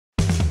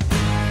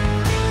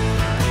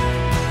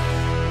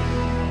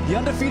The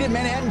undefeated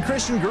Manhattan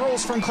Christian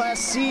girls from Class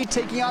C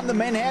taking on the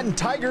Manhattan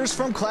Tigers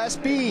from Class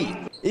B.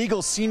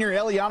 Eagles senior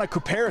Eliana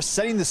Couperas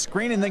setting the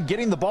screen and then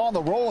getting the ball on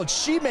the roll, and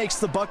she makes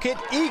the bucket.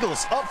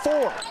 Eagles up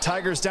 4.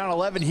 Tigers down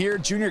 11 here.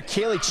 Junior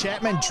Kaylee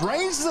Chapman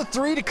drains the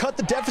 3 to cut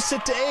the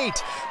deficit to 8.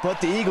 But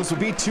the Eagles will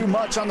be too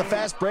much on the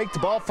fast break. The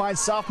ball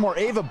finds sophomore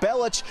Ava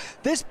Belich.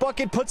 This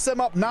bucket puts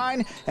them up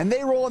 9, and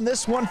they roll in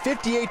this one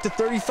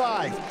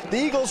 58-35. The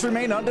Eagles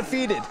remain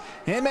undefeated.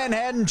 In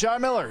Manhattan,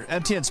 John Miller,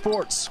 MTN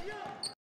Sports.